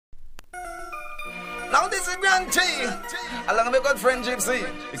Now this is Grand T, along with my good friend Gypsy.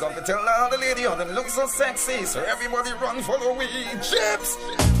 We come to tell all the lady how them look so sexy, so everybody run follow we. Gyps!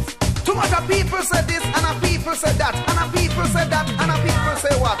 Too much of people said this, and a people said that, and a people said that, and a people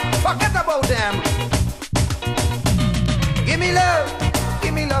say what? Forget about them. Give me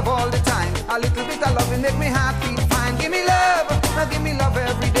love all the time. A little bit of loving make me heart feel fine. Give me love, now give me love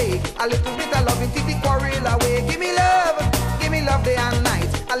every day. A little bit of loving keep the quarrel away. Give me love day and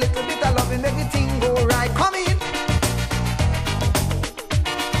night. A little bit of loving make everything go right. Come in.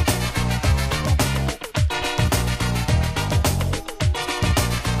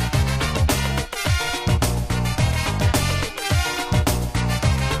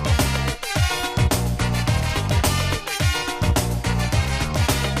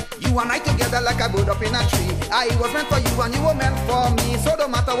 You and I together like a bird up in a tree. I was meant for you and you were meant for me. So no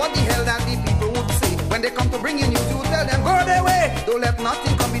matter what the hell that the people would say, when they come to bring you news, you tell them go their way. Don't let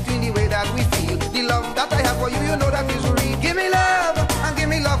nothing come between the way that we feel. The love that I have for you, you know that is real. Give me love and give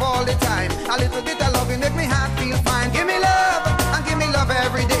me love all the time. A little bit of loving make me heart feel fine. Give me love and give me love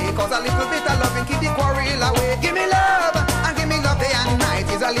every day. Cause a little bit of loving keep the quarrel away. Give me love and give me love day and night.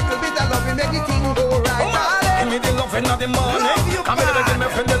 Is a little bit of loving make the thing go right. Give me the loving of the morning. Come here to give me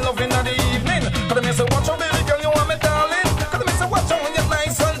friend the loving of the evening. Cause me say watch out baby girl, you want me darling. Cause me say watch out when you're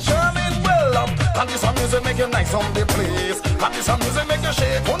nice and charming. Well and this some music make you nice on the place. And this some music make you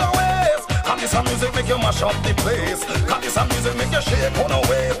shake on the waist. And this some music make you mash up the place. And this some music make you shake on the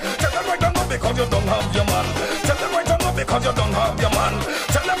waist. Tell them right now because you don't have your man. Tell them right now because you don't have your man.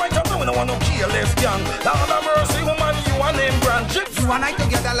 Tell them right now we don't want no kill lesbian. Lord have mercy woman, you and him brand Gyps. You and I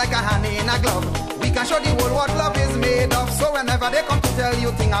together like a hand in a glove. We can show the world what love is made of. So whenever they come to tell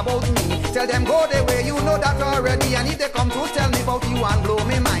you thing about me, tell them go the way, you know that already. And if they come to tell me about you and blow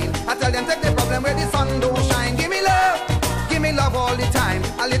me mind, I tell them take the problem where the sun don't shine. Give me love all the time.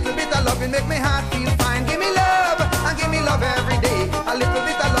 A little bit of loving make me heart feel fine. Give me love and give me love every day. A little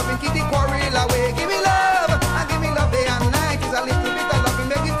bit of loving keep the quarrel away. Give me love and give me love day and night. Is a little bit of loving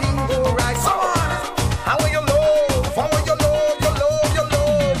make the thing go right. So on. How will you love? How will you love?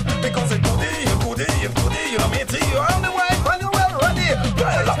 Because it's goodie, you know me to you on the way when you're well ready.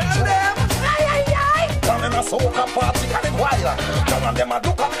 Well, tell them, come in a soca party, can it wild. Come on them a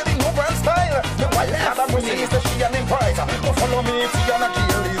look at the new brand style. The wild cat and Brazil is the she and price. But follow me to you and a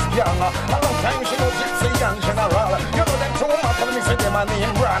kill this young. A long time she knows Gypsy and General. You know them too much, but me say them a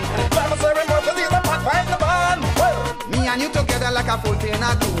name brand. I'm a ceremony, these are not find the man. Well, me and you together like a full thing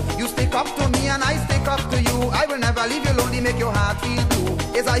I do. You stick up to me and I stick up to you. I will never leave you lonely, make your heart feel blue.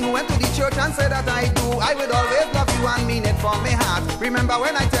 It's I who went to the church and said that I do. I will always love you and mean it from my heart. Remember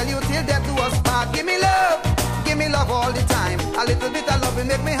when I tell you till death do us part. Give me love all the time. A little bit of loving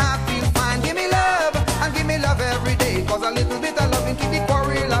make me heart feel fine. Give me love and give me love every day. Cause a little bit of loving keep the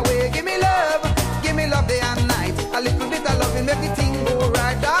quarrel away. Give me love day and night. A little bit of loving make the thing go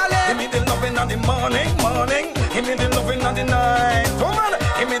right, darling. Give me the loving of the morning. Give me the loving of the night. Come on,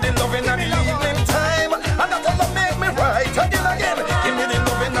 give me the loving of the evening time. And that's all that make me right again. Give me the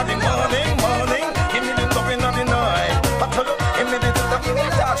loving of the morning. Give me the loving of the night. Give me the loving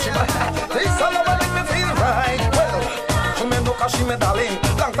of the night. This all over make me feel right. Well, she me look she me darling.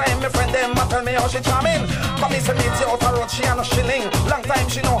 Long time me friend them a tell me how she charming. But me say meet you out a road she a no shilling. Long time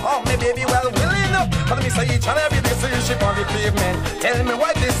she know how me baby well willing. But me say each and every day see she on the pavement. Tell me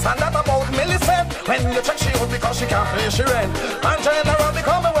why this and that about Millicent. When you check she out because she can't pay she rent. And General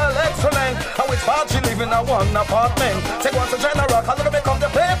become well excellent. And which part she live in a one apartment. Take one to General cause it become the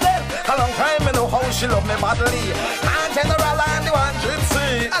pavement. A long time me know how she love me madly. And General and the one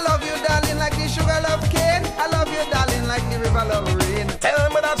Gypsy. I love you darling like the sugar love cane. I love you darling like the river love rain. Tell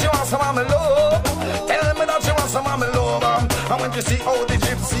me that you want some of my love. Tell me that you want some of my love. And when you see how the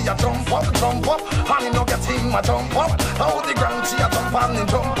Gypsy a jump up, and you no get him a jump up. How the grand she a jump and he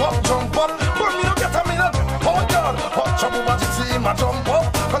jump up. But me no get a minute. Oh God, what trouble what you see him a jump up.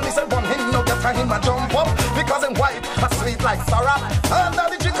 But me say one him no get a him a jump up. Because him white a sweet like Sarah. And now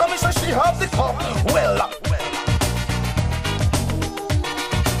the G come say she have the cup. Well.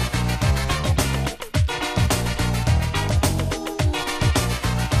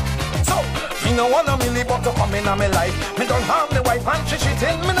 Me no want no milli but to come in a me life. Me don't have me wife and she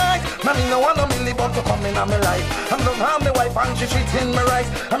cheating me night. Me no want no milli but to come in a me life. And don't have me wife and she cheating me rice.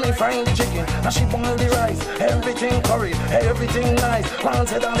 And me find the chicken and she boil the rice. Everything curry, everything nice. Man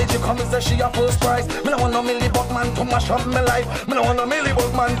said that the come is that she a first prize. Me no want no milli but man to mash up me life. Me no want no milli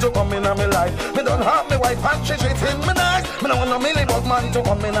but man to come in a me life. Me don't have me wife and she cheating me nice. Me no want no milli but man to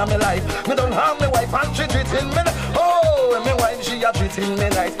come in a me life. Me don't have me wife and she cheating me nice. Oh, me wife she a treating me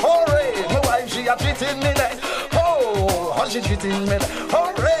nice. Hooray, me wife she a treating me nice. Oh, how she treating me nice.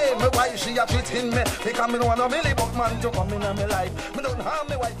 Hooray, me wife why she a cheating me. Because me no want no Billy Buckman to come in my life. Me don't have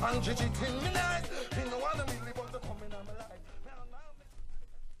me wife and she cheating me nice.